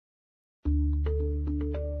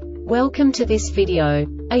Welcome to this video.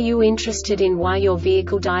 Are you interested in why your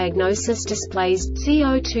vehicle diagnosis displays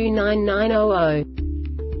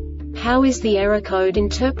C0299-00? How is the error code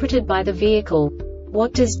interpreted by the vehicle?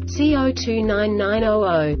 What does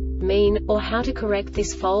C0299-00 mean, or how to correct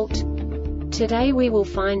this fault? Today we will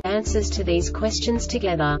find answers to these questions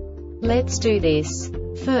together. Let's do this.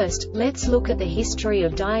 First, let's look at the history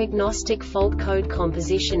of diagnostic fault code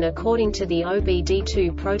composition according to the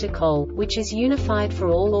OBD2 protocol, which is unified for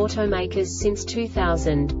all automakers since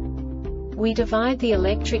 2000. We divide the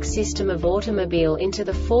electric system of automobile into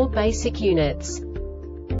the four basic units: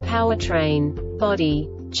 powertrain, body,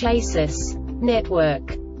 chassis,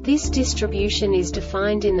 network. This distribution is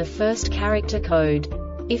defined in the first character code.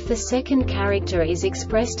 If the second character is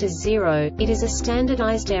expressed as 0, it is a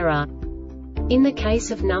standardized error. In the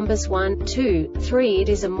case of numbers 1, 2, 3, it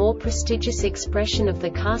is a more prestigious expression of the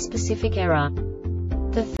car-specific error.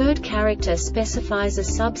 The third character specifies a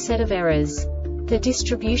subset of errors. The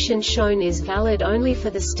distribution shown is valid only for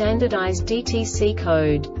the standardized DTC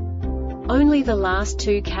code. Only the last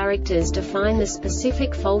two characters define the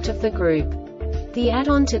specific fault of the group. The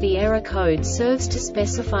add-on to the error code serves to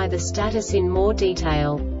specify the status in more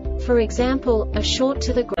detail. For example, a short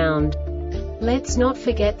to the ground. Let's not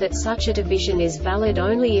forget that such a division is valid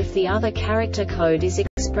only if the other character code is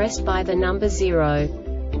expressed by the number 0.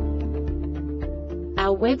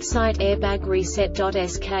 Our website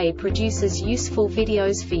airbagreset.sk produces useful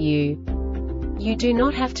videos for you. You do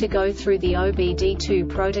not have to go through the OBD2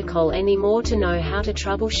 protocol anymore to know how to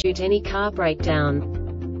troubleshoot any car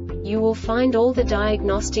breakdown. You will find all the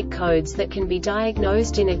diagnostic codes that can be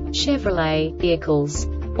diagnosed in a Chevrolet vehicles.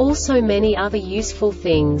 Also many other useful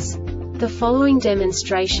things. The following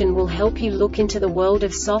demonstration will help you look into the world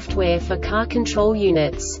of software for car control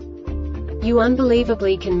units. You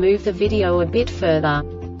unbelievably can move the video a bit further.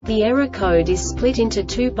 The error code is split into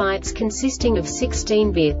 2 bytes consisting of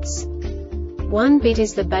 16 bits. 1 bit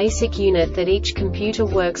is the basic unit that each computer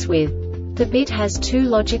works with. The bit has 2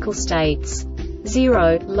 logical states: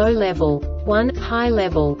 0, low level, 1, high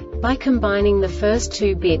level. By combining the first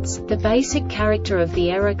 2 bits, the basic character of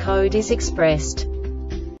the error code is expressed.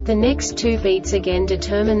 The next 2 beats again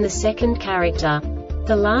determine the second character.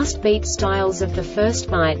 The last beat styles of the first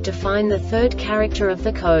byte define the third character of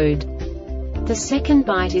the code. The second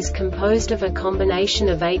byte is composed of a combination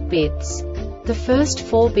of 8 bits. The first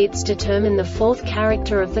 4 bits determine the fourth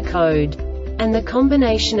character of the code. And the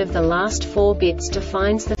combination of the last 4 bits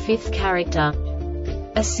defines the fifth character.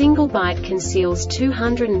 A single byte conceals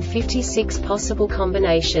 256 possible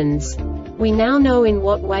combinations. We now know in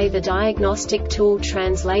what way the diagnostic tool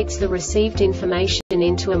translates the received information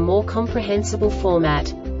into a more comprehensible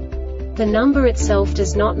format. The number itself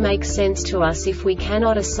does not make sense to us if we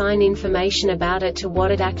cannot assign information about it to what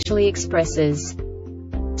it actually expresses.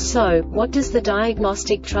 So, what does the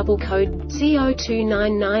Diagnostic Trouble Code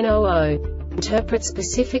C0299-00 interpret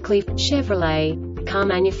specifically for Chevrolet car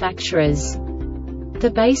manufacturers? The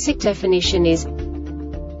basic definition is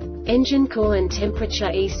engine coolant temperature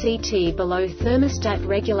ECT below thermostat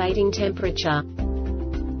regulating temperature.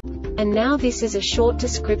 And now this is a short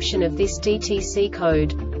description of this DTC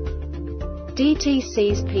code.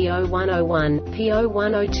 DTCs P0101,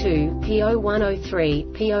 P0102, P0103,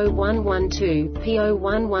 P0112,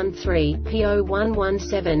 P0113,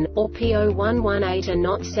 P0117, or P0118 are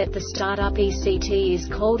not set. The startup ECT is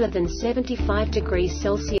colder than 75 degrees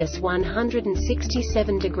Celsius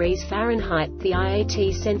 167 degrees Fahrenheit. The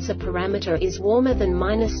IAT sensor parameter is warmer than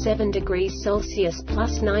 -7 degrees Celsius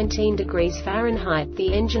plus 19 degrees Fahrenheit.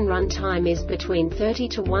 The engine run time is between 30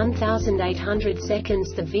 to 1800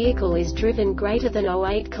 seconds. The vehicle is driven greater than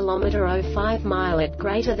 08 km 05 mile at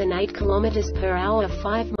greater than 8 km per hour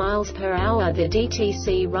 5 miles per hour. The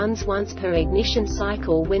DTC runs once per ignition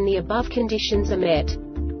cycle when the above conditions are met.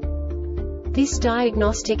 This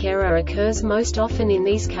diagnostic error occurs most often in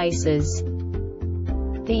these cases.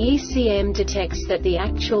 The ECM detects that the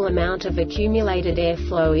actual amount of accumulated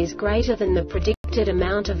airflow is greater than the predicted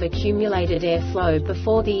amount of accumulated airflow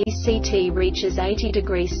before the ECT reaches 80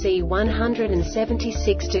 degrees C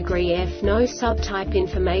 176 degree F. No subtype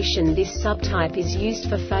information. This subtype is used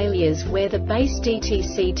for failures where the base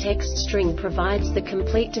DTC text string provides the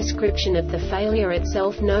complete description of the failure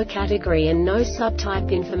itself. No category and no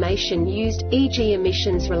subtype information used, e.g.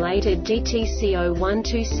 emissions related DTC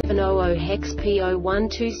 012700 hex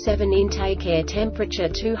P0127 intake air temperature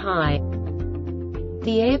too high.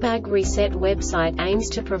 The Airbag Reset website aims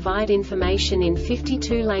to provide information in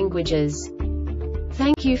 52 languages.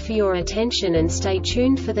 Thank you for your attention and stay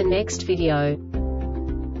tuned for the next video.